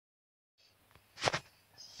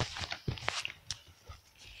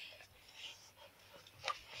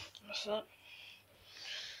So.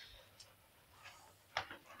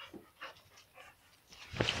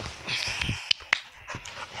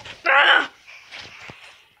 Ah!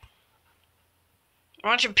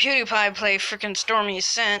 Watching PewDiePie play freaking Stormy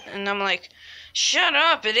Ascent, and I'm like, shut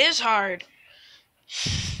up, it is hard.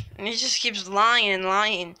 And he just keeps lying and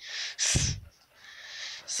lying.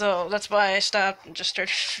 So that's why I stopped and just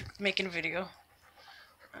started making a video.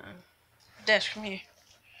 Dash, come here.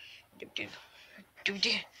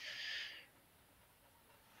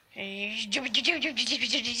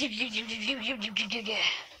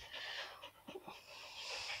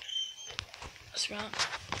 That's right.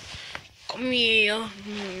 Come here.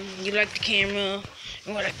 You like the camera?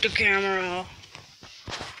 You like the camera?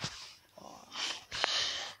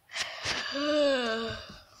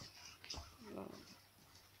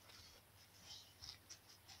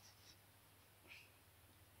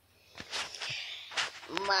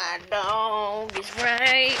 My dog is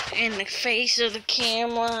right in the face of the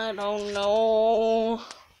camera. I don't know.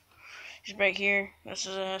 He's right here. That's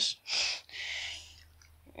his ass.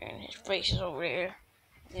 And his face is over there.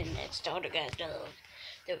 And that's the other guy's dog.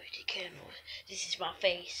 There with the camera. This is my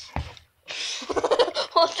face.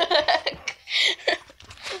 What the heck?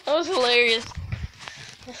 That was hilarious.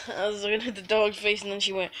 I was looking at the dog's face and then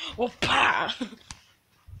she went, whoop-pa!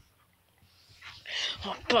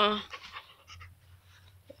 Whoop-pa!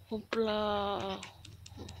 Hoopla.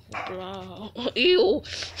 Hoopla. Ew.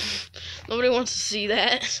 Nobody wants to see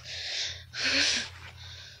that.